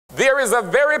there is a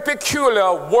very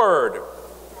peculiar word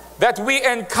that we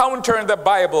encounter in the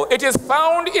Bible. It is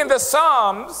found in the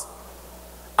Psalms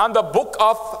and the book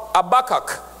of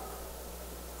Habakkuk.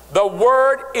 The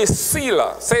word is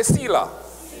Selah. Say Selah.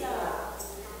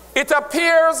 It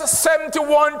appears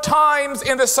 71 times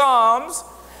in the Psalms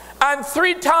and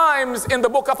 3 times in the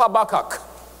book of Habakkuk.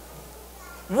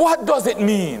 What does it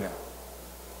mean?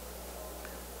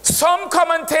 Some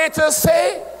commentators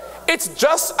say it's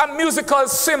just a musical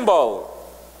symbol.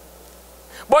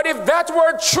 But if that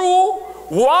were true,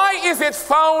 why is it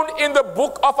found in the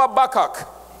book of Habakkuk?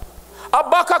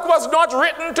 Habakkuk was not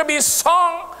written to be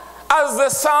sung as the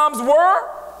Psalms were.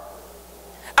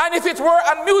 And if it were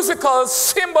a musical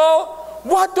symbol,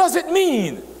 what does it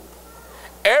mean?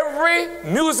 Every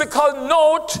musical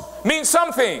note means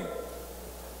something.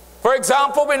 For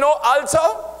example, we know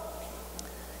alto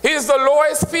is the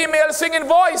lowest female singing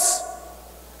voice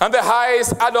and the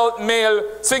highest adult male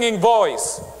singing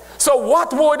voice. So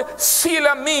what would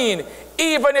Selah mean,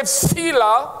 even if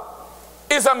Selah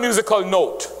is a musical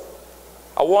note?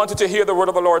 I want you to hear the word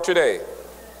of the Lord today.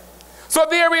 So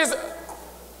there is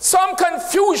some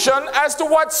confusion as to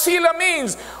what Selah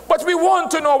means, but we want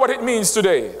to know what it means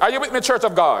today. Are you with me, Church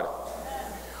of God?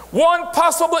 One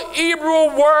possible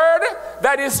Hebrew word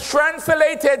that is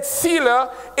translated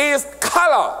Selah is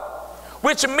kala,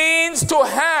 which means to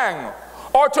hang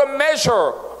or to measure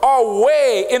or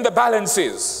weigh in the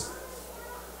balances.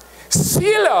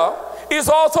 Selah is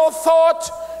also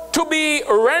thought to be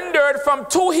rendered from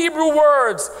 2 Hebrew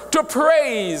words, to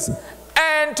praise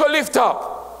and to lift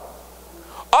up.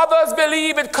 Others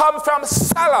believe it comes from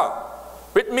Selah,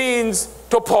 which means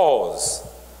to pause.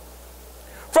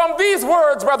 From these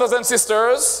words, brothers and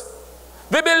sisters,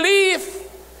 the belief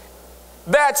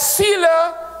that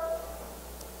Selah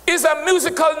is a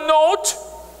musical note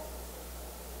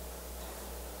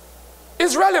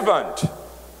is relevant.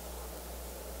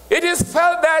 It is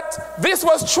felt that this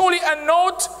was truly a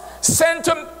note sent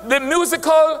to the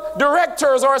musical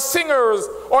directors or singers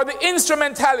or the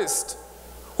instrumentalists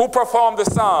who performed the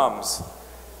Psalms,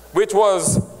 which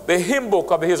was the hymn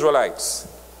book of the Israelites.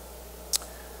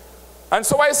 And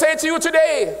so I say to you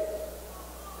today,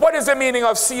 what is the meaning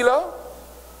of Selah?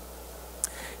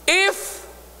 If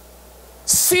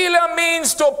Selah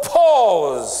means to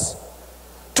pause,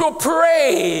 to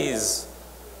praise,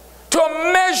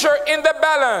 to measure in the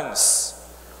balance,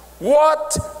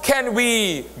 what can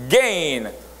we gain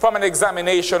from an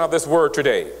examination of this word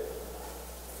today?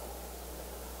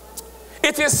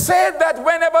 It is said that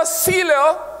whenever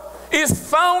Selah is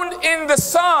found in the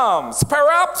Psalms,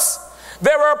 perhaps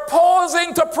they were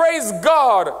pausing to praise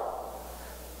God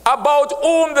about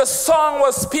whom the song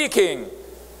was speaking,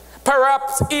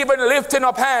 perhaps even lifting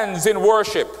up hands in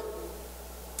worship.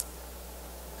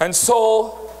 And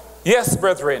so, yes,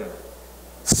 brethren,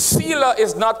 Selah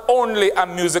is not only a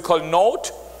musical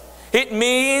note, it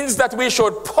means that we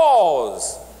should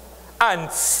pause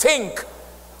and think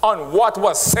on what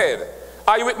was said.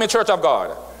 Are you with me, Church of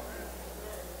God?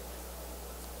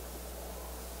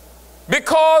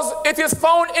 Because it is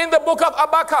found in the book of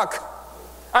Habakkuk,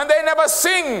 and they never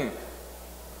sing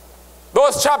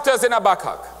those chapters in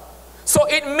Habakkuk. So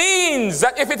it means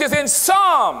that if it is in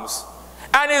Psalms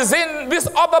and is in this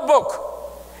other book,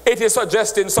 it is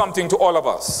suggesting something to all of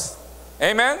us.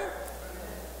 Amen?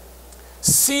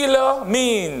 Selah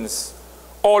means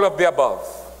all of the above.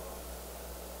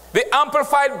 The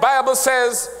Amplified Bible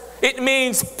says it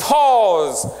means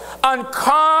pause and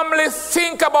calmly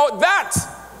think about that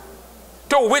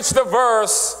to which the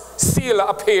verse Selah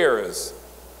appears.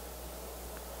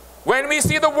 When we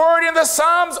see the word in the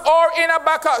Psalms or in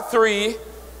Habakkuk 3,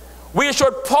 we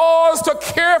should pause to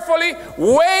carefully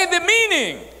weigh the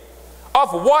meaning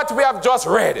of what we have just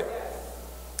read.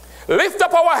 Lift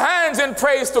up our hands in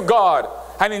praise to God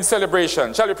and in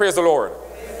celebration. Shall we praise the Lord?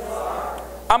 Praise the Lord.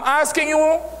 I'm asking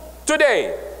you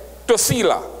today to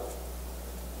Selah,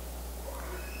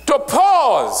 to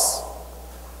pause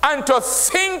and to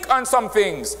think on some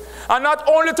things. And not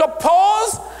only to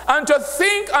pause and to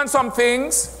think on some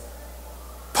things,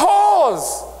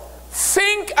 pause,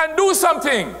 think and do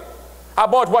something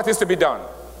about what is to be done.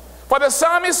 For the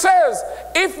psalmist says,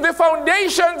 if the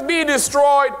foundations be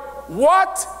destroyed,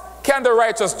 what can the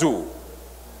righteous do?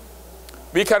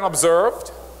 We can observe,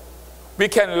 we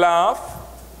can laugh,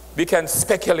 we can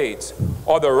speculate,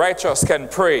 or the righteous can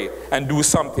pray and do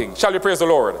something. Shall we praise the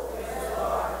Lord?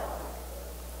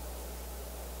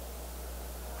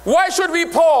 Why should we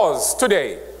pause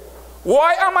today?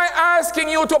 Why am I asking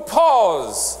you to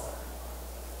pause?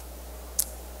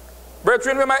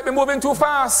 Brethren, we might be moving too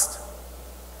fast.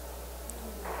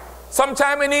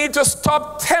 Sometimes we need to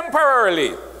stop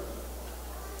temporarily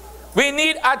We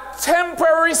need a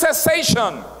temporary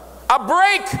cessation, a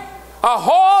break, a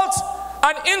halt,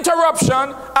 an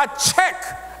interruption, a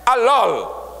check, a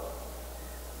lull.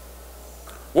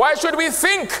 Why should we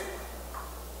think?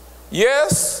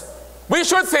 Yes, we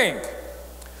should think.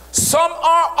 Some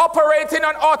are operating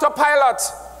on autopilot.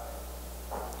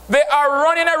 They are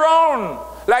running around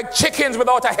like chickens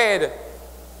without a head.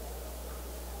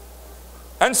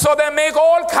 And so they make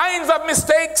all kinds of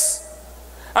mistakes.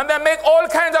 And they make all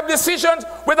kinds of decisions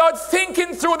without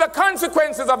thinking through the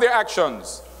consequences of their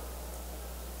actions.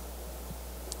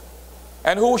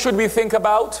 And who should we think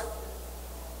about?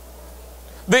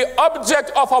 The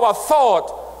object of our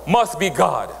thought must be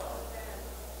God.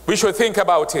 We should think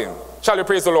about him. Shall we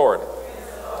praise the Lord?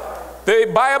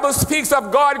 The Bible speaks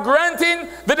of God granting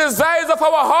the desires of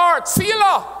our heart.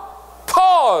 Selah.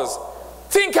 Pause.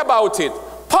 Think about it.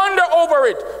 Ponder over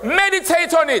it.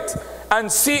 Meditate on it. And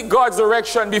seek God's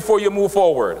direction before you move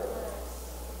forward.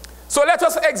 So let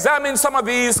us examine some of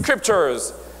these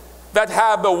scriptures that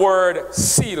have the word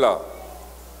Selah.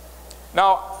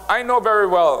 Now, I know very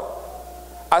well,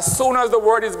 as soon as the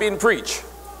word is being preached,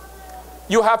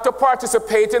 you have to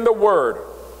participate in the word,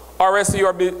 or else you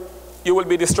will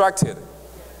be distracted.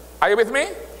 Are you with me?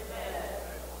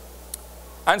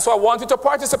 And so I want you to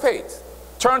participate.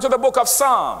 Turn to the book of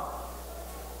Psalm.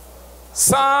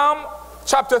 Psalm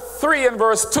chapter 3 and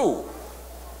verse 2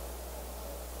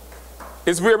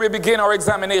 is where we begin our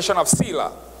examination of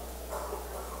Selah.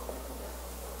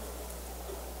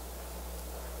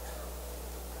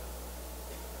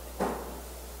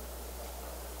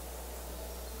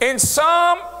 In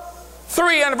Psalm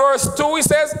 3 and verse 2 he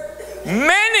says,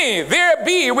 many there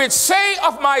be which say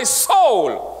of my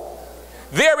soul,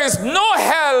 there is no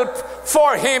help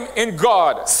for him in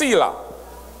God. Selah.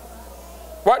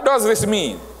 What does this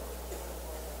mean?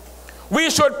 We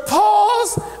should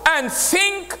pause and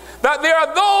think that there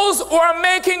are those who are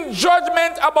making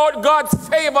judgment about God's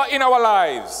favor in our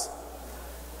lives.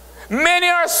 Many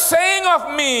are saying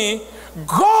of me,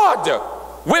 God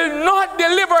will not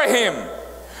deliver him.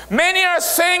 Many are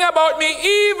saying about me,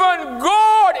 even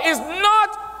God is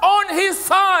not on his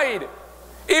side.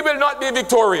 He will not be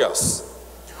victorious.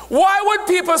 Why would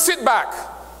people sit back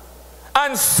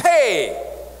and say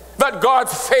that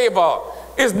God's favor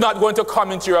is not going to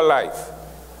come into your life?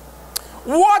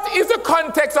 What is the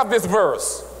context of this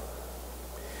verse?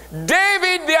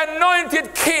 David, the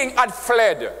anointed king, had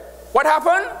fled. What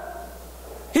happened?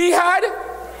 He had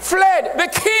fled. The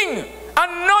king,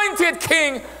 anointed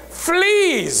king,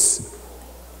 flees.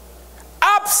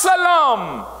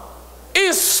 Absalom,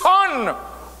 his son,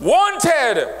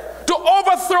 wanted to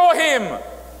overthrow him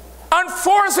and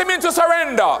force him into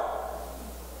surrender.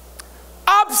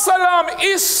 Absalom,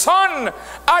 his son,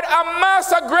 had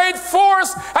amassed a great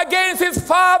force against his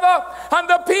father, and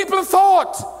the people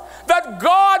thought that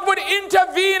God would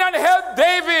intervene and help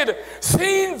David,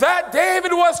 seeing that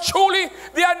David was truly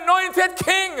the anointed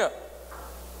king.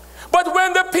 But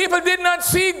when the people did not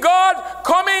see God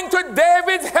coming to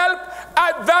David's help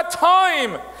at that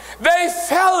time, they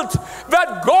felt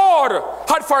that God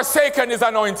had forsaken his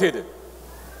anointed.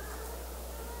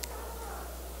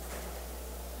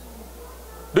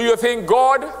 Do you think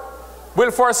God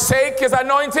will forsake his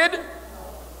anointed?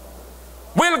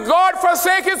 Will God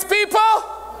forsake his people?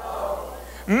 No.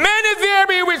 Many there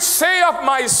be which say of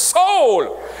my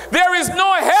soul, there is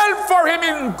no help for him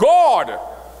in God.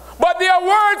 But their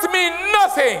words mean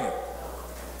nothing.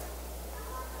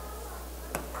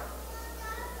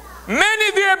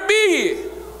 Many there be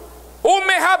who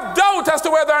may have doubt as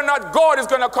to whether or not God is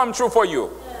going to come true for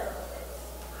you.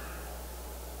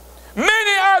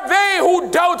 Many are they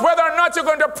who doubt whether or not you're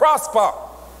going to prosper.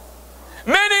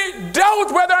 Many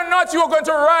doubt whether or not you're going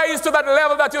to rise to that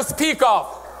level that you speak of.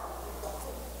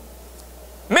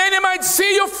 Many might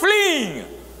see you fleeing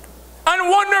and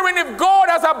wondering if God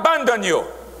has abandoned you.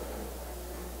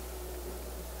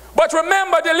 But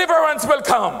remember, deliverance will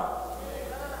come.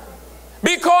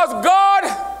 Because God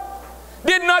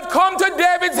did not come to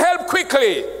David's help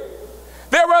quickly.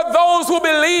 There were those who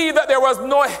believed that there was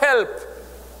no help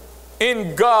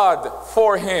in God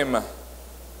for him.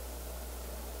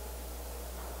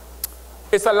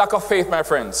 It's a lack of faith, my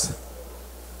friends.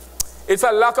 It's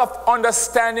a lack of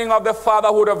understanding of the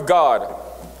fatherhood of God.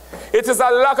 It is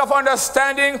a lack of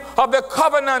understanding of the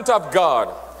covenant of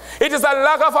God. It is a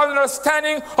lack of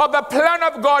understanding of the plan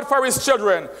of God for his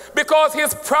children. Because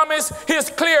his promise is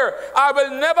clear. I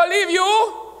will never leave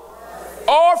you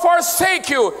or forsake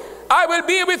you. I will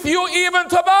be with you even to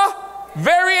the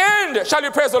very end. Shall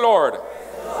you praise the Lord?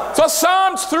 So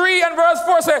Psalms 3 and verse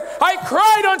 4 says, I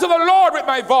cried unto the Lord with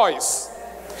my voice,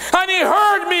 and he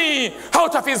heard me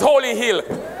out of his holy hill.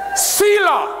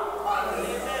 Selah.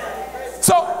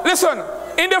 So listen,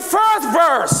 in the first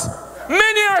verse,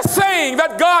 many are saying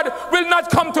that God will not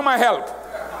come to my help.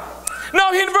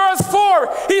 Now in verse 4,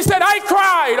 he said, I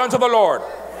cried unto the Lord.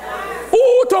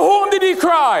 Who, to whom did he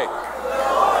cry?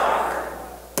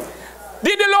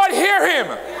 Did the Lord hear him?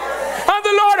 And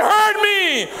the Lord heard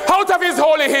me out of his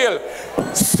holy hill.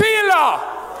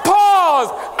 Selah.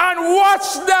 Pause and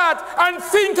watch that and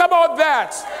think about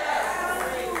that.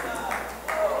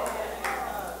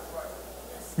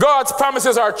 God's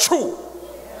promises are true.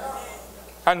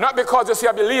 And not because you see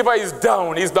a believer is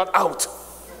down, he's not out.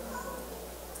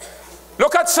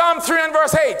 Look at Psalm 3 and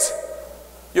verse 8.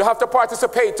 You have to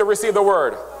participate to receive the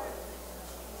word.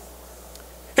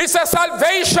 He says,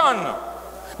 salvation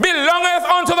belongeth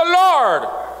unto the Lord.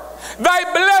 Thy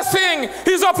blessing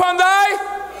is upon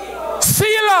thy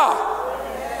Selah.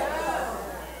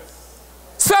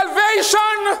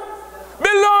 Salvation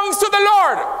belongs to the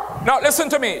Lord. Now listen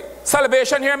to me.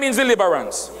 Salvation here means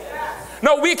deliverance.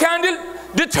 Now we can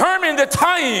determine the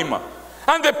time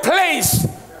and the place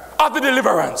of the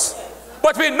deliverance.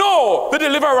 But we know the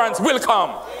deliverance will come.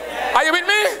 Are you with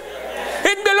me?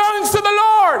 It belongs to the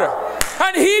Lord.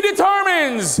 And he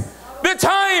determines the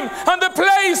time and the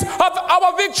place of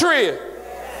our victory.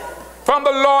 From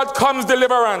the Lord comes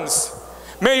deliverance.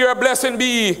 May your blessing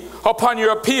be upon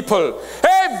your people.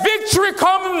 A victory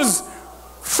comes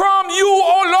from you,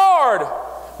 O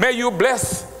Lord. May you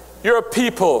bless your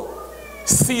people.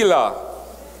 Selah.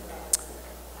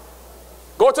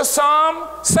 Go to Psalm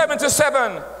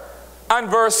 77 and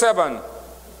verse 7.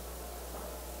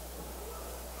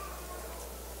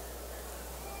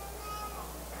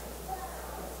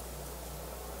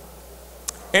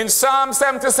 In Psalm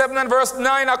 77 and verse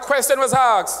 9, a question was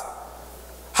asked.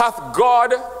 Hath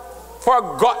God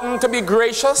forgotten to be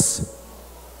gracious?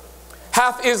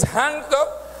 Hath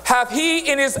he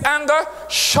in his anger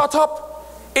shut up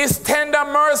his tender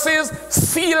mercies?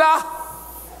 Selah.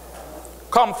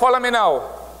 Come, follow me now.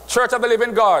 Church of the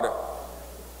living God.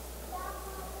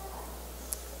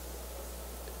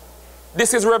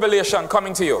 This is revelation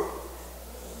coming to you.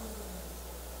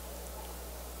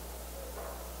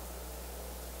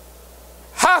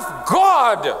 Hath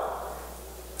God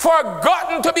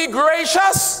forgotten to be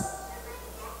gracious?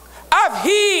 Hath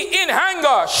he in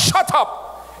anger shut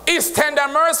up his tender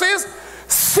mercies?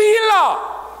 Selah.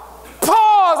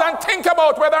 Pause and think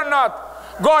about whether or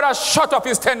not God has shut up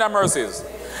his tender mercies.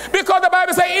 Because the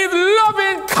Bible says his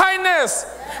loving kindness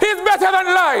is better than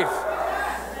life.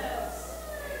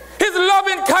 His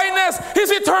loving kindness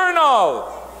is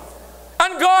eternal.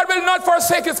 And God will not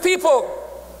forsake his people.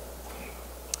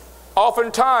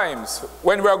 Oftentimes,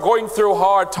 when we are going through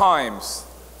hard times,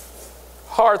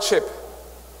 hardship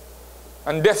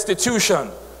and destitution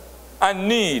and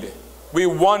need, we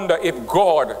wonder if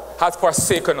God has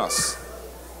forsaken us.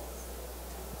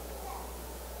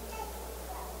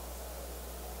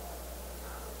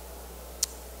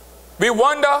 We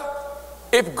wonder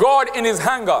if God in his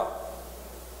anger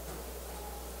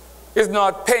is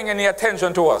not paying any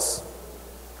attention to us.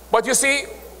 But you see,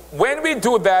 when we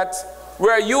do that, we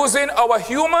are using our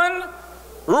human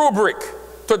rubric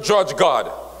to judge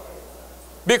God.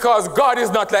 Because God is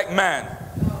not like man.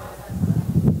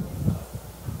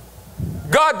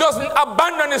 God doesn't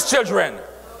abandon his children.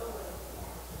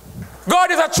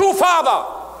 God is a true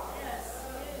father.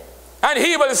 And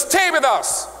he will stay with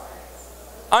us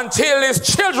until his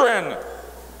children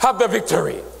have the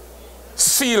victory.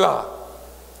 Selah.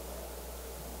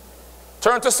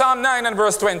 Turn to Psalm 9 and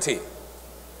verse 20.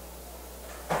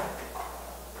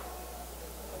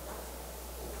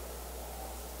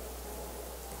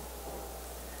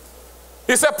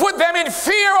 He said, put them in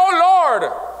fear, O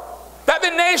Lord, that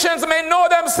the nations may know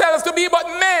themselves to be but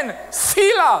men.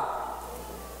 Selah.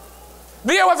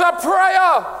 There was a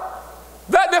prayer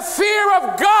that the fear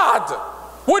of God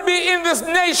would be in this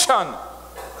nation,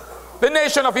 the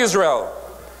nation of Israel.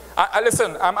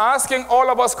 Listen, I'm asking all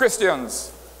of us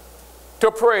Christians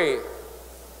to pray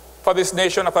for this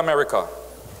nation of America.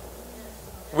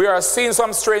 We are seeing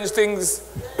some strange things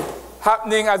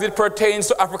happening as it pertains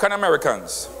to African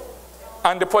Americans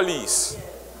and the police.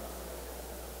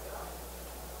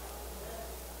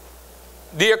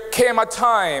 There came a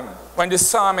time when the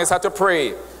psalmist had to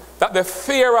pray that the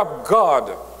fear of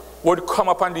God would come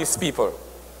upon these people.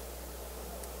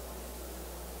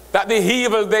 That the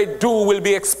evil they do will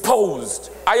be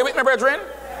exposed. Are you with me, brethren?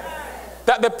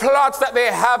 That the plots that they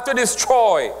have to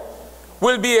destroy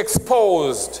will be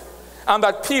exposed, and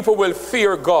that people will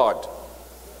fear God.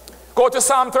 Go to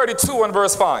Psalm 32 and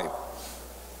verse 5.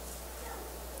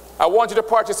 I want you to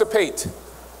participate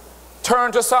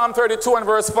Turn to Psalm 32 and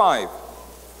verse 5.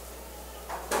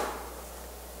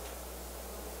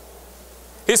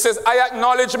 He says, I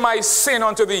acknowledge my sin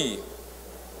unto thee,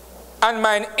 and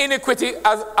mine iniquity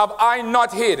have I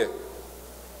not hid.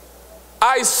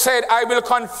 I said, I will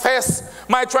confess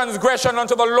my transgression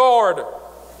unto the Lord,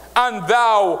 and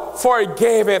thou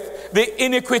forgavest the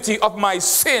iniquity of my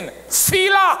sin.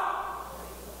 Selah.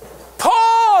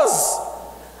 Pause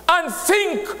and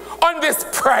think on this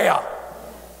prayer.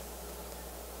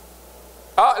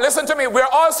 Listen to me. We're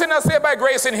all sinners saved by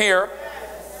grace in here.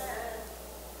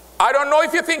 I don't know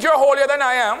if you think you're holier than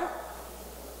I am,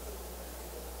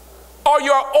 or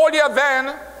you're holier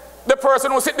than the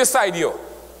person who sits beside you.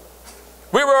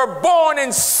 We were born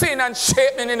in sin and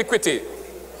shaped in iniquity.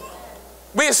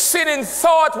 We sin in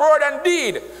thought, word, and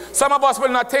deed. Some of us will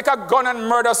not take a gun and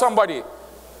murder somebody,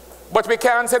 but we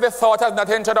can't say the thought has not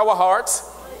entered our hearts.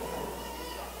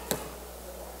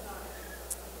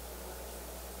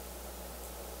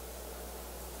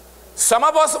 Some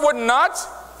of us would not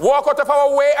walk out of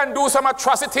our way and do some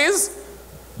atrocities,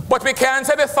 but we can't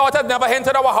say the thought has never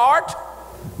entered our heart.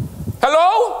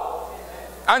 Hello?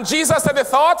 And Jesus said the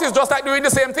thought is just like doing the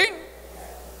same thing.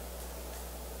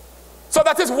 So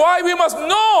that is why we must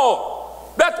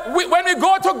know that when we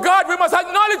go to God, we must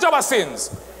acknowledge our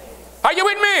sins. Are you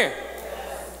with me?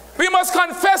 We must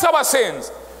confess our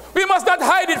sins. We must not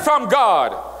hide it from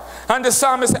God. And the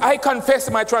psalmist said, I confess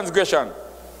my transgression,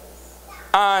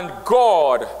 and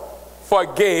God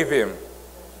forgave him.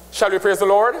 Shall we praise the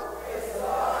Lord? Praise the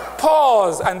Lord.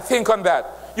 Pause and think on that.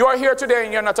 You are here today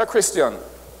and you're not a Christian.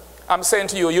 I'm saying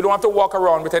to you, you don't have to walk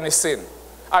around with any sin.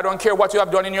 I don't care what you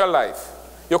have done in your life.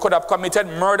 You could have committed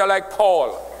murder like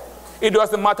Paul. It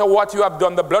doesn't matter what you have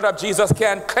done. The blood of Jesus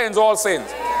can cleanse all sins.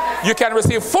 You can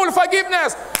receive full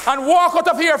forgiveness and walk out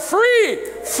of here free,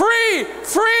 free,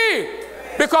 free.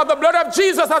 Because the blood of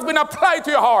Jesus has been applied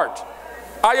to your heart.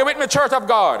 Are you with me, church of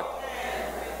God?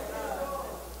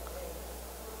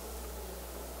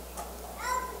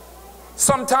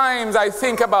 Sometimes I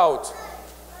think about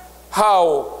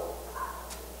how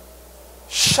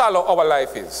shallow our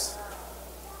life is,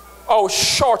 how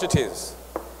short it is.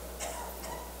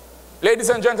 Ladies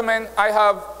and gentlemen, I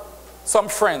have some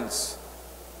friends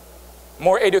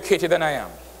more educated than I am,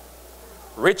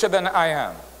 richer than I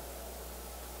am.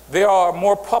 They are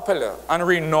more popular and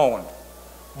renowned,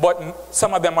 but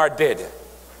some of them are dead.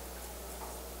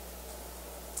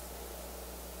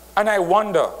 And I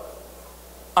wonder,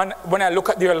 and when I look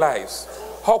at their lives,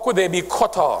 how could they be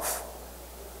cut off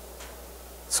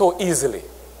so easily?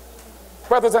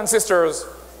 Brothers and sisters,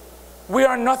 we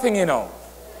are nothing, you know.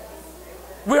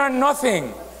 We are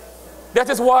nothing. That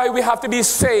is why we have to be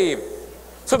saved,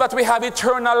 so that we have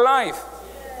eternal life.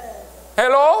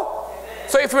 Hello?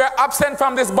 So if we are absent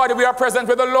from this body, we are present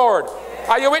with the Lord.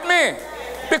 Are you with me?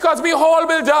 Because we all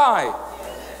will die.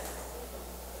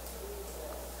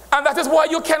 And that is why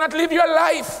you cannot live your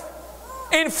life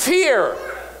in fear.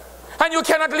 And you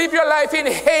cannot live your life in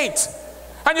hate.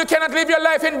 And you cannot live your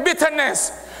life in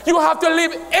bitterness. You have to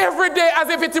live every day as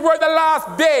if it were the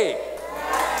last day.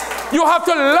 You have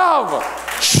to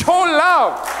love, show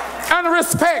love, and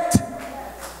respect.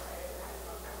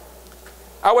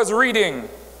 I was reading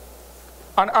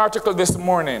an article this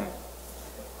morning.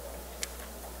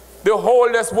 The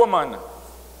oldest woman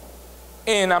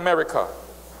in America.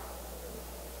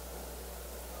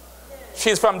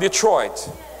 She's from Detroit.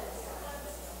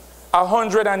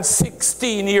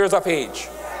 116 years of age.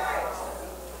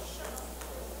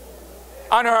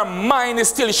 And her mind is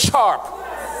still sharp.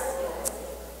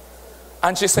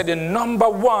 And she said, the number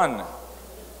one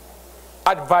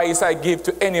advice I give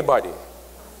to anybody,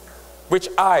 which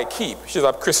I keep, she's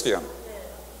a Christian.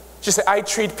 She said, I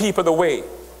treat people the way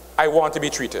I want to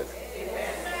be treated.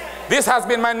 This has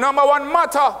been my number one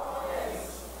motto.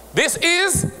 This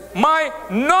is my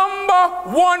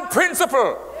number one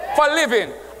principle for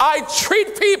living. I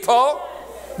treat people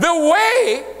the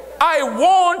way I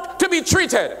want to be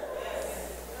treated.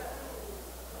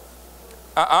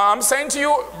 I'm saying to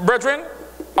you, brethren,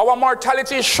 our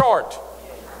mortality is short.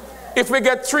 If we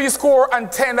get 70,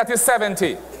 that is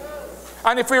 70.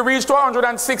 And if we reach to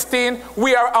 116,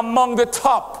 we are among the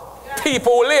top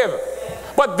people who live.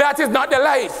 But that is not the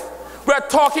life. We are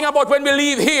talking about when we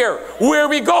leave here, where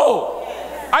we go.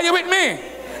 Are you with me?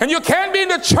 And you can't be in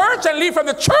the church and leave from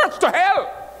the church to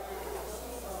hell.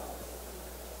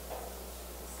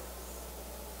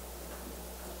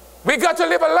 We got to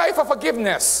live a life of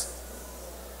forgiveness.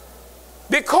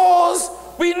 Because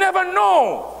we never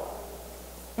know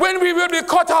when we will be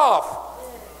cut off,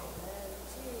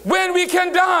 when we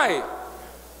can die.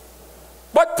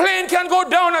 But plane can go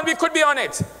down and we could be on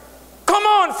it. Come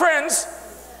on, friends.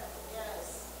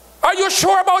 Are you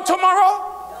sure about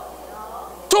tomorrow?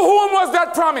 To whom was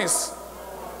that promise?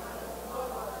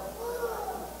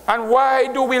 And why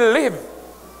do we live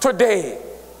today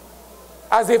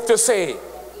as if to say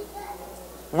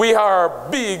we are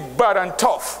big, bad, and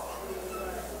tough?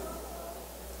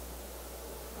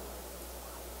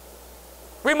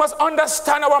 We must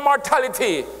understand our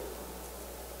mortality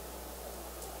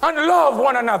and love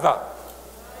one another.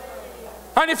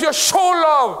 And if you show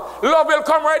love, love will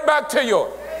come right back to you.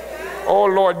 Oh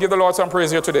Lord, give the Lord some praise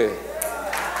here today.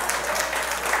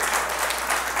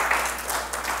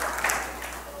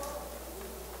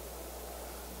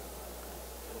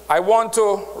 I want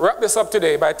to wrap this up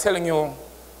today by telling you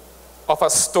of a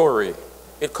story.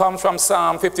 It comes from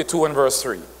Psalm 52 and verse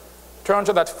 3. Turn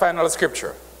to that final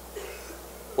scripture.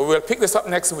 We will pick this up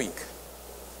next week.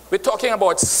 We're talking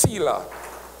about Selah.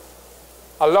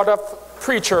 A lot of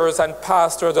preachers and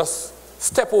pastors just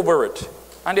step over it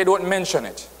and they don't mention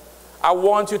it. I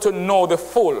want you to know the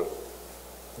full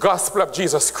gospel of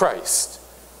Jesus Christ.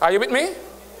 Are you with me?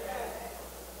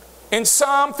 In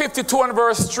Psalm 52 and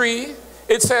verse 3,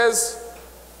 it says,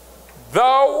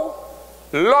 "Thou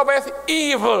loveth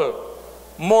evil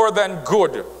more than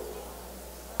good,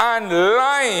 and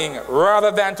lying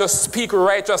rather than to speak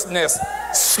righteousness."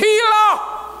 Selah!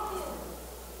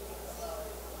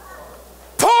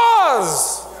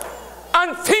 Pause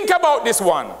and think about this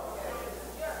one.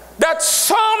 That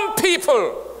some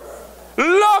people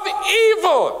love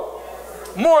evil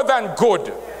more than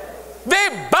good.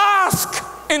 They bask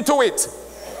into it.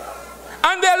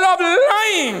 And they love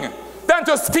lying than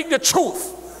to speak the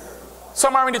truth.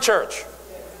 Some are in the church.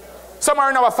 Some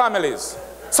are in our families.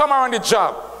 Some are on the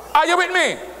job. Are you with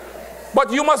me?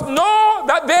 But you must know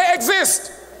that they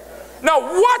exist. Now,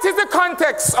 what is the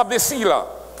context of the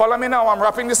Selah? Follow me now, I'm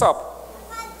wrapping this up.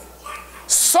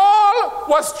 Saul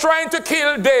was trying to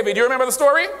kill David. You remember the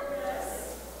story?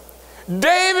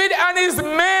 David and his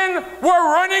men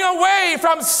were running away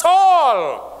from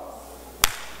Saul.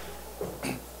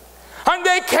 And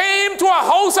they came to a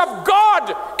house of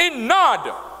God in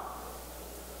Nod.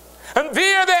 And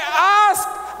there they asked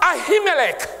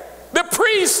Ahimelech, the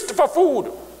priest, for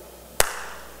food.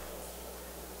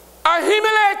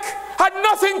 Ahimelech had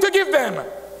nothing to give them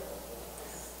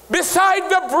beside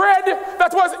the bread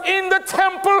that was in the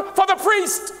temple for the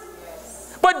priest.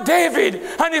 But David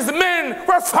and his men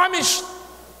were famished.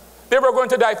 They were going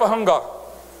to die for hunger.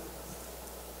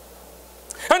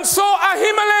 And so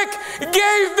Ahimelech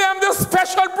gave them the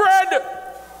special bread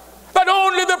that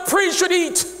only the priest should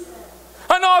eat.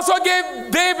 And also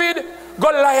gave David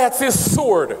Goliath's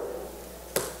sword.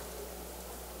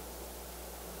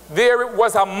 There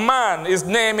was a man, his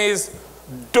name is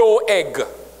Doeg.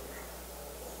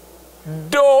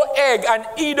 Doeg, an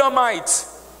Edomite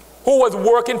who was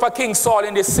working for King Saul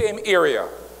in the same area,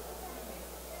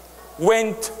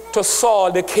 went to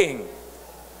Saul the king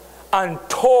and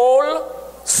told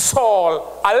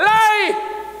Saul a lie.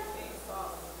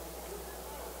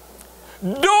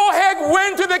 Doeg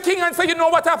went to the king and said, "You know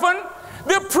what happened?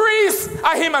 The priest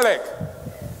Ahimelech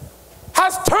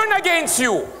has turned against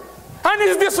you and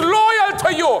is disloyal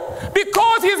to you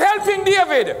because he's helping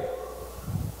David."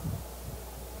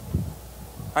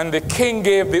 And the king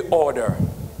gave the order,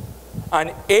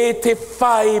 and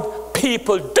 85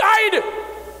 people died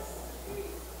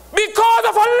because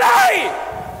of a lie.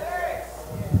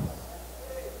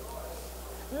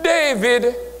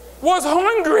 David was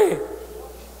hungry.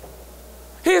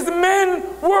 His men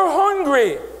were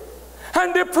hungry.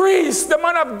 And the priest, the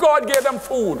man of God, gave them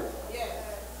food.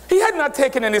 He had not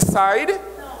taken any side.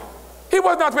 He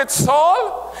was not with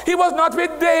Saul. He was not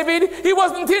with David. He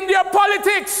wasn't in their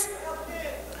politics.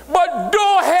 But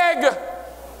Doeg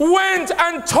went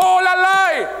and told a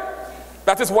lie.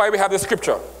 That is why we have the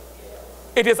scripture.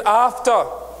 It is after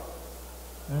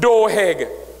Doeg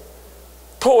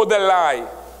told the lie,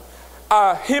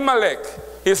 Ahimelech,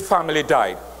 his family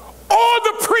died. All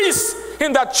the priests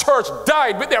in that church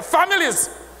died with their families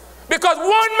because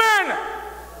one man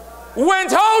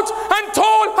went out and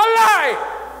told a lie.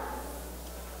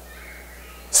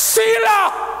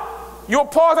 Selah! You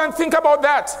pause and think about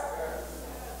that.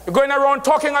 You're going around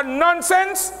talking a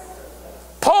nonsense.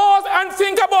 Pause and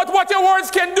think about what your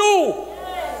words can do.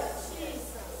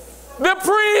 The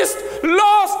priest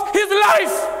lost his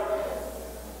life.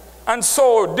 And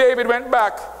so David went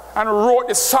back and wrote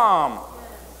the psalm.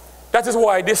 That is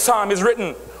why this psalm is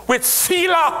written with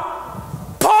Selah.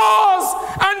 Pause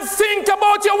and think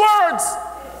about your words.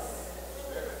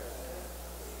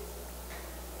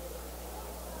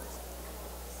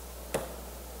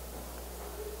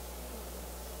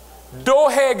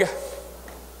 Doeg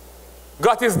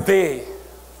got his day.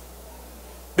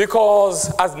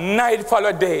 Because as night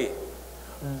followed day,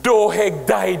 Doeg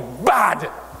died bad.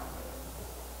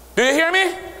 Do you hear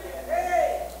me?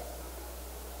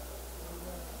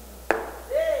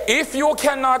 If you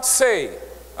cannot say,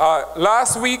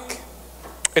 last week,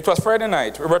 it was Friday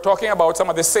night, we were talking about some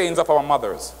of the sayings of our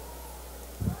mothers.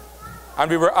 And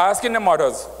we were asking the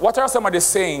mothers, what are some of the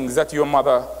sayings that your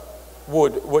mother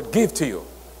would give to you?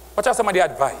 What are some of the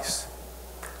advice?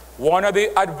 One of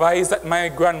the advice that my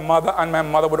grandmother and my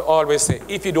mother would always say,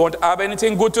 if you don't have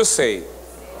anything good to say,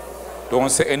 don't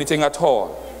say anything at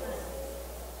all.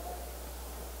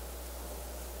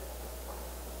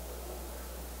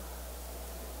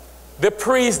 The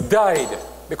priest died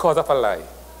because of a lie.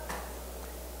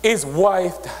 His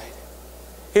wife died.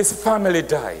 His family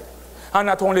died. And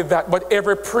not only that, but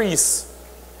every priest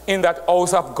in that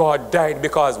house of God died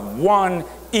because one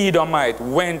Edomite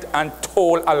went and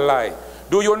told a lie.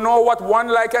 Do you know what one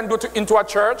lie can do into a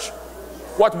church?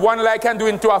 What one lie can do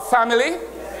into a family?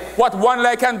 What one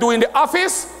lie can do in the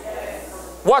office?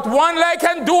 What one lie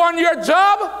can do on your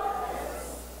job?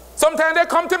 Sometimes they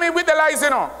come to me with the lies, you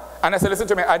know. And I say, listen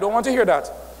to me, I don't want to hear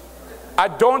that. I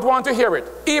don't want to hear it.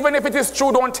 Even if it is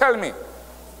true, don't tell me.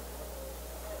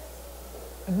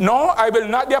 No, I will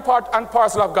not be a part and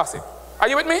parcel of gossip. Are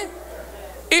you with me?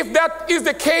 If that is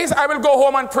the case, I will go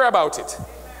home and pray about it.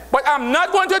 But I'm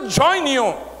not going to join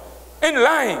you in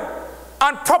lying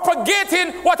and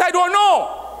propagating what I don't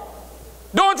know.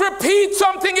 Don't repeat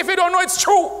something if you don't know it's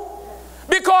true.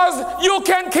 Because you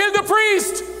can kill the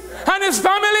priest and his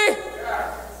family.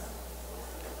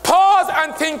 Pause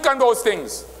and think on those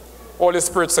things. Holy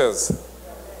Spirit says,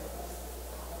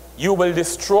 you will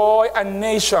destroy a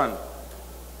nation.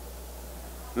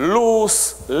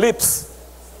 Loose lips,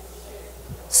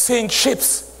 sink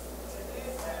ships.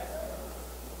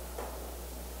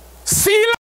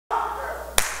 Selah.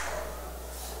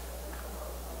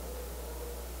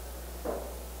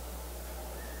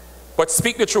 But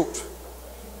speak the truth,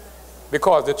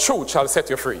 because the truth shall set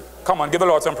you free. Come on, give the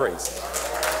Lord some praise.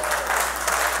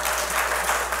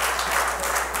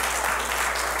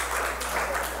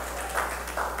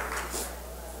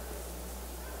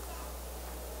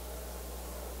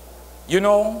 You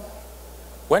know,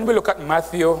 when we look at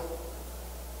Matthew,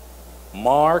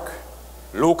 Mark,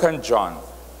 Luke, and John,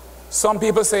 some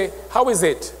people say, how is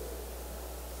it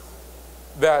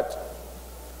that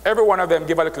every one of them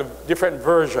give a little different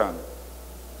version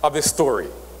of the story?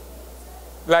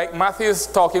 Like Matthew is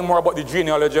talking more about the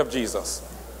genealogy of Jesus,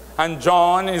 and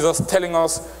John is just telling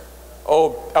us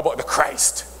about the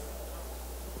Christ.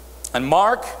 And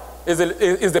Mark is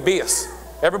the base.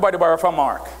 Everybody borrow from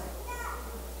Mark.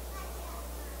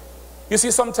 You see,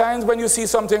 sometimes when you see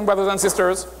something, brothers and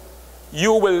sisters,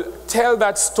 you will tell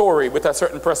that story with a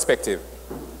certain perspective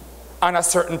and a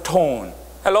certain tone.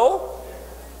 Hello?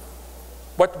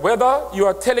 But whether you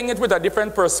are telling it with a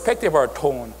different perspective or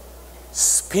tone,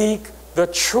 speak the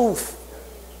truth.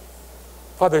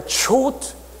 For the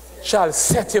truth shall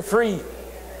set you free.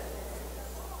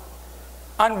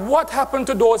 And what happened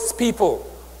to those people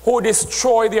who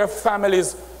destroy their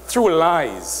families through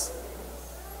lies?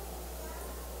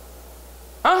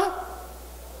 Huh?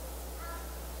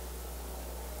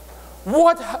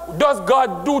 What does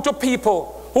God do to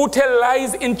people who tell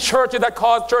lies in churches that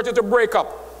cause churches to break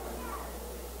up?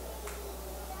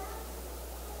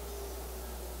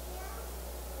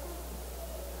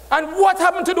 And what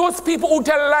happened to those people who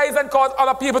tell lies and cause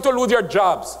other people to lose their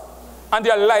jobs and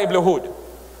their livelihood?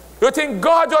 You think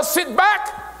God just sit back?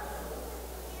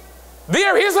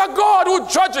 There is a God who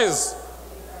judges.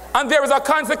 And there is a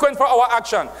consequence for our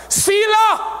action.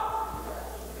 Selah!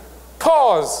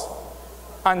 Pause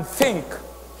and think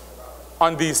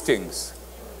on these things.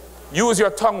 Use your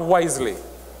tongue wisely.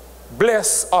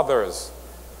 Bless others.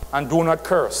 And do not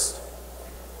curse.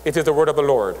 It is the word of the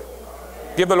Lord.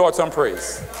 Give the Lord some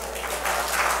praise.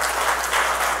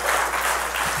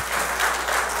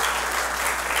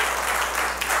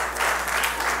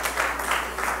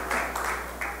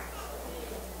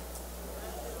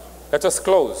 Let us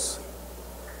close.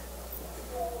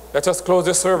 Let us close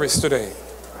the service today.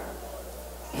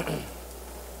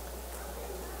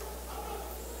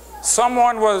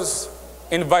 Someone was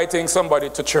inviting somebody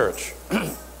to church.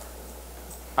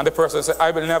 And the person said,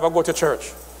 I will never go to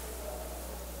church.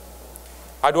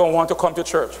 I don't want to come to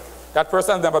church. That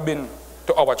person has never been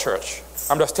to our church.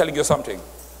 I'm just telling you something.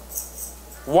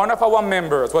 One of our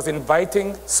members was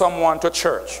inviting someone to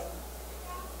church.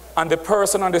 And the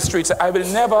person on the street said, I will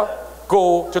never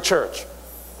go to church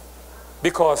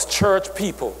because church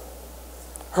people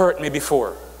hurt me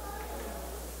before.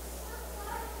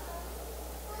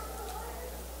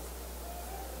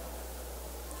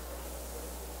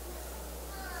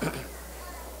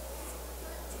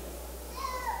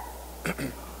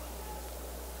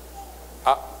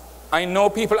 I know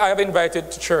people I have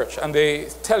invited to church, and they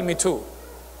tell me too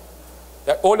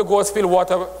that Holy Ghost filled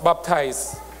water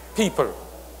baptized people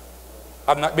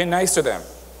have not been nice to them.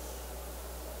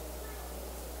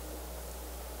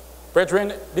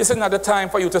 Brethren, this is not the time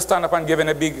for you to stand up and give in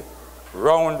a big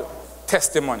round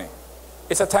testimony.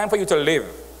 It's a time for you to live,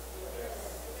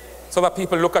 so that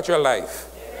people look at your life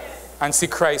and see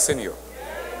Christ in you.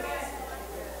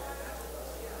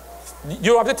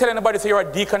 You don't have to tell anybody if you're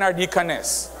a deacon or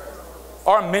deaconess,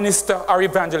 or a minister or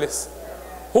evangelist.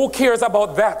 Who cares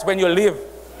about that when you live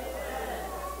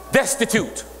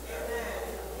destitute?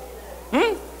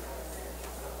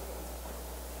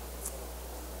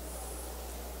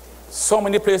 So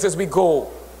many places we go,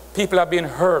 people are being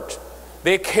hurt.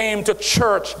 They came to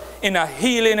church in a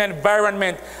healing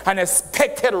environment and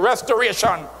expected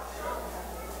restoration,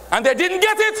 and they didn't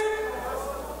get it.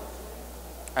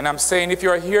 And I'm saying, if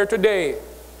you're here today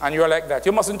and you're like that,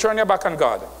 you mustn't turn your back on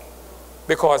God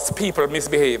because people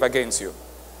misbehave against you.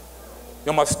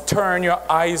 You must turn your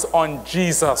eyes on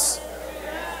Jesus.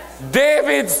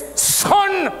 David's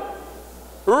son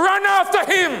ran after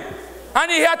him,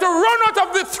 and he had to run out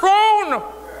of the throne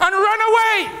and run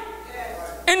away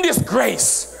in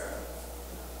disgrace.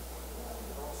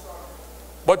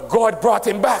 But God brought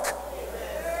him back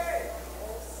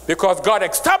because God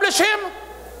established him,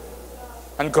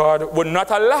 and God would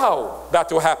not allow that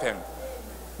to happen.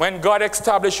 When God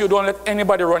establishes you, don't let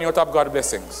anybody run you out of God's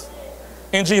blessings.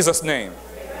 In Jesus' name.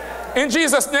 In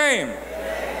Jesus' name.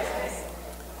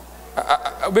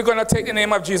 We're going to take the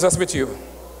name of Jesus with you.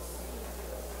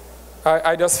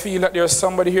 I just feel that there's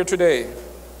somebody here today.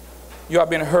 You have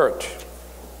been hurt.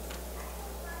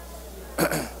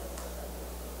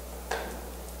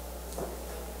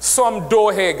 Some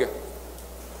doheg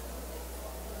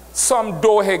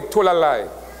told a lie,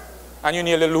 and you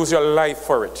nearly lose your life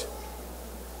for it.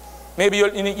 Maybe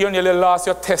you nearly lost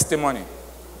your testimony.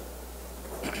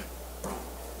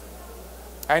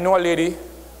 I know a lady,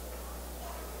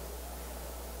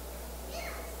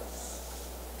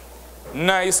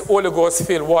 nice Holy Ghost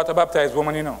filled water baptized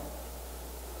woman, you know.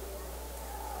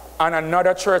 And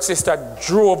another church sister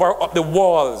drove her up the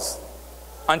walls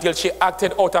until she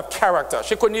acted out of character.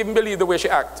 She couldn't even believe the way she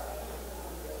acted.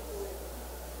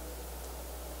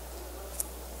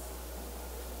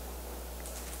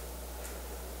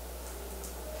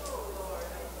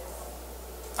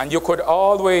 And you could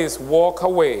always walk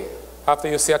away after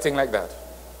you see a thing like that.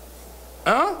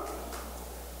 Huh?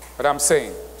 But I'm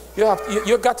saying,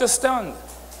 you got to stand.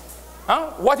 Huh?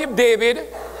 What if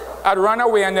David had run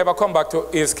away and never come back to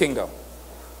his kingdom?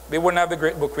 They wouldn't have the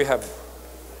great book we have.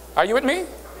 Are you with me?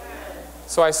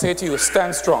 So I say to you,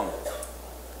 stand strong.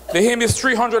 The hymn is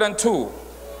 302.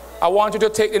 I want you to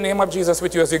take the name of Jesus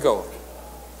with you as you go.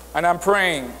 And I'm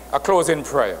praying a closing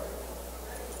prayer.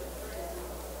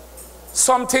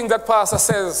 Something that Pastor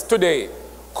says today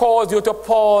calls you to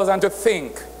pause and to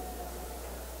think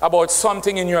about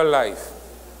something in your life.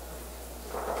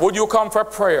 Would you come for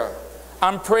prayer?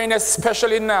 I'm praying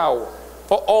especially now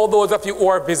for all those of you who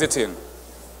are visiting.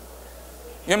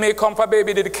 You may come for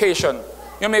baby dedication.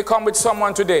 You may come with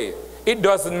someone today. It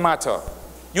doesn't matter.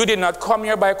 You did not come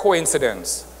here by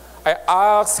coincidence. I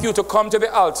ask you to come to the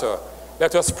altar.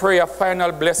 Let us pray a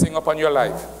final blessing upon your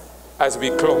life as we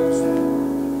close.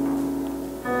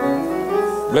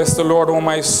 Bless the Lord, O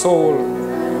my soul,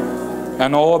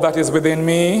 and all that is within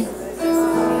me,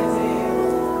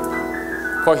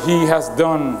 for he has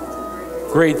done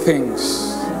great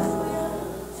things.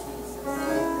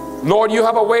 Lord, you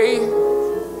have a way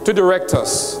to direct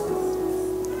us.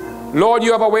 Lord,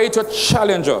 you have a way to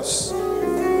challenge us.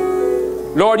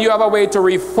 Lord, you have a way to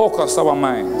refocus our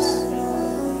minds.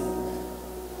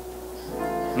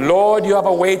 Lord, you have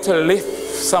a way to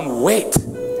lift some weight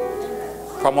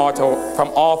from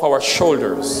off our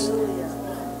shoulders.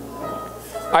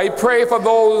 I pray for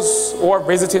those who are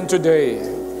visiting today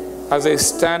as they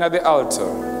stand at the altar.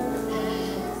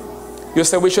 You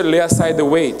said we should lay aside the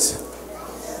weight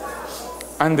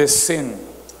and the sin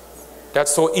that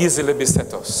so easily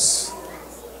beset us.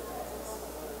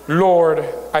 Lord,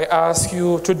 I ask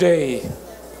you today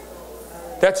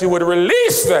that you would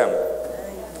release them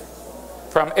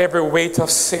from every weight of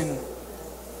sin.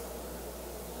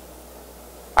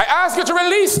 I ask you to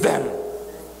release them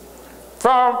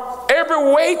from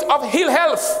every weight of ill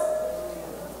health.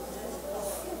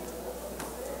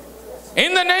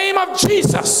 In the name of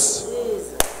Jesus,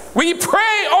 we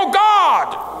pray, oh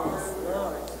God,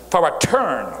 for a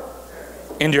turn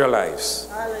in your lives.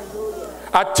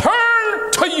 A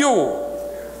turn to you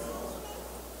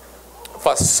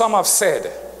For some have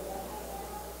said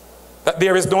that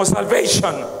there is no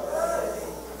salvation.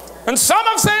 And some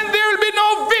have said there will be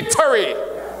no victory.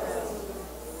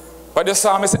 But the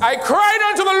psalmist said, I cried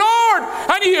unto the Lord,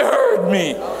 and he heard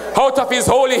me out of his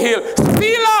holy hill.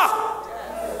 Selah!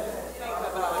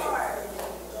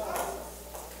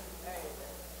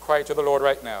 Cry to the Lord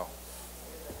right now.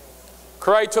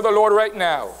 Cry to the Lord right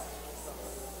now.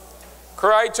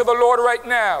 Cry to the Lord right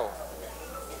now.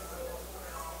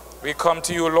 We come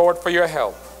to you, Lord, for your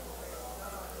help.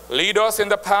 Lead us in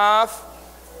the path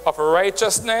of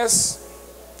righteousness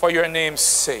for your name's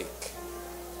sake.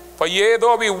 For yea,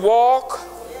 though we walk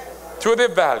through the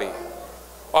valley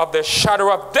of the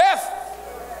shadow of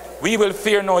death, we will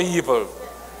fear no evil.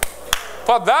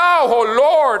 For thou, O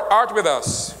Lord, art with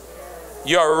us.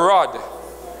 Your rod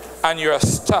and your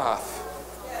staff,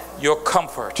 your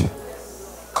comfort.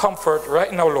 Comfort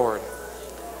right now, Lord.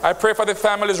 I pray for the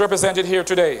families represented here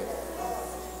today.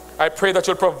 I pray that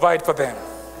you'll provide for them.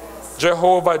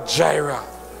 Jehovah Jireh,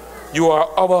 you are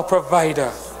our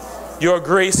provider. Your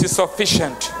grace is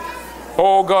sufficient.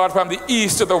 Oh God, from the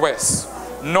east to the west,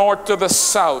 north to the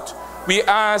south, we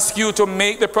ask you to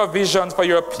make the provisions for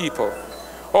your people.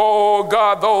 Oh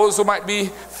God, those who might be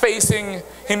facing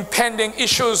impending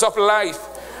issues of life,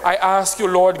 I ask you,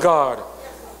 Lord God,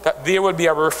 that there will be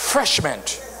a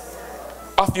refreshment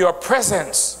of your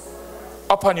presence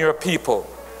upon your people.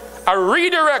 A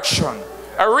redirection,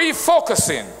 a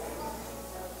refocusing.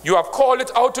 You have called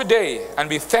it out today, and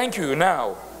we thank you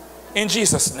now. In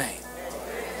Jesus' name.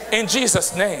 In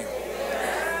Jesus' name.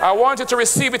 I want you to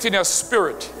receive it in your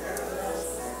spirit.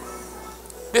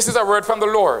 This is a word from the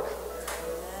Lord.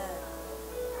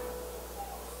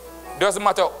 Doesn't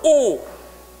matter who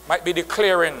might be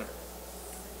declaring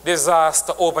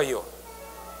disaster over you.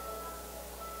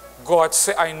 God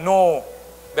said, I know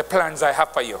the plans I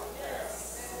have for you.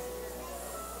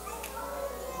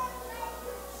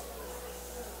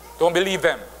 Don't believe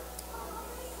them.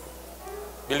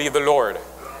 Believe the Lord.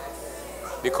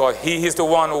 Because he is the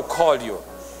one who called you.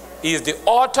 He is the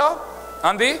author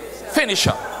and the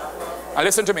finisher. And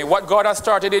listen to me, what God has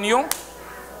started in you,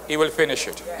 he will finish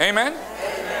it. Amen?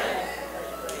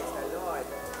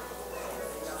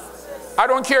 I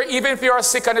don't care even if you are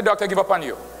sick and the doctor give up on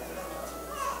you.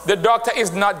 The doctor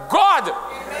is not God.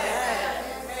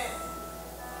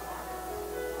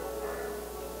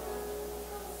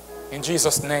 In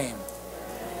Jesus' name.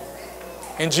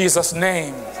 In Jesus'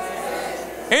 name.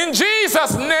 In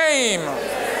Jesus' name.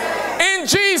 In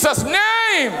Jesus'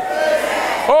 name.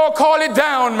 Oh, call it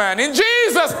down, man. In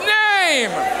Jesus'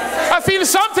 name. I feel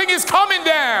something is coming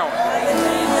down.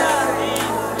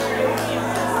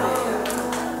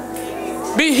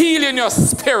 Be healed in your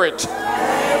spirit.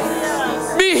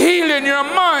 Be healed in your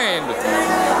mind.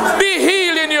 Be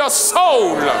healed in your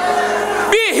soul.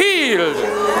 Be healed.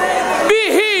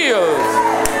 Be healed.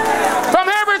 From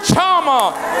every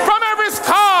trauma, from every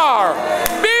scar.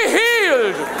 Be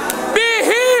healed. Be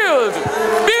healed.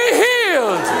 Be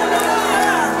healed.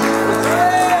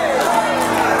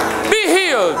 Be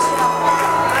healed.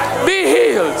 Be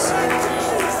healed.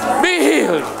 Be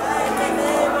healed.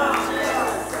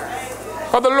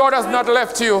 For the Lord has not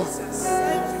left you.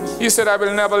 He said, I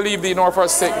will never leave thee nor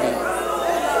forsake thee.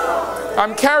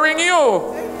 I'm carrying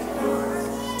you.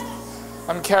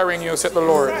 I'm carrying you, said the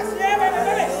Lord.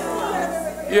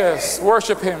 Yes,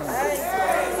 worship him.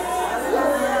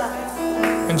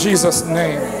 In Jesus'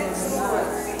 name.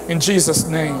 In Jesus'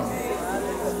 name.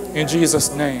 In Jesus'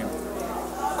 name.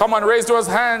 Come on, raise those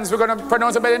hands. We're going to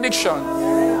pronounce a benediction.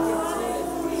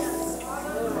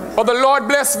 For the Lord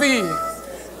bless thee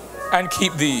and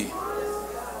keep thee.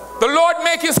 The Lord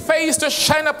make his face to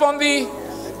shine upon thee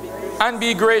and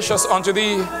be gracious unto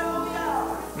thee.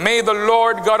 May the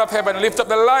Lord God of heaven lift up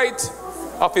the light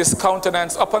of his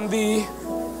countenance upon thee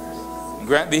and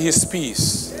grant thee his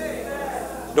peace.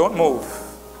 Don't move.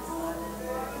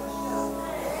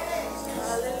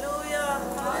 Hallelujah.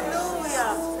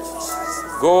 Hallelujah.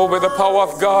 Go with the power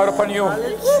of God upon you.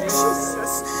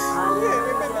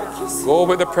 Go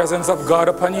with the presence of God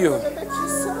upon you.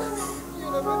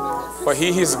 For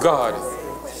he is God.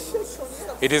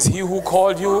 It is he who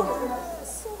called you,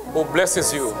 who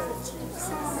blesses you.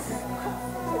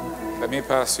 Let me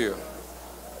pass you.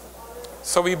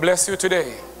 So we bless you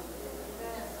today.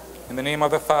 In the name of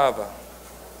the Father.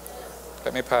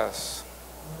 Let me pass.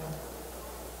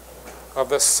 Of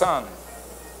the Son.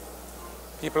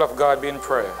 People of God be in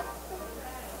prayer.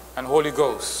 And Holy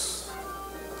Ghost.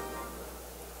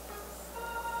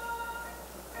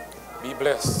 Be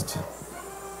blessed.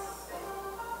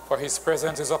 For his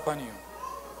presence is upon you.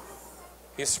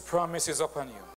 His promise is upon you.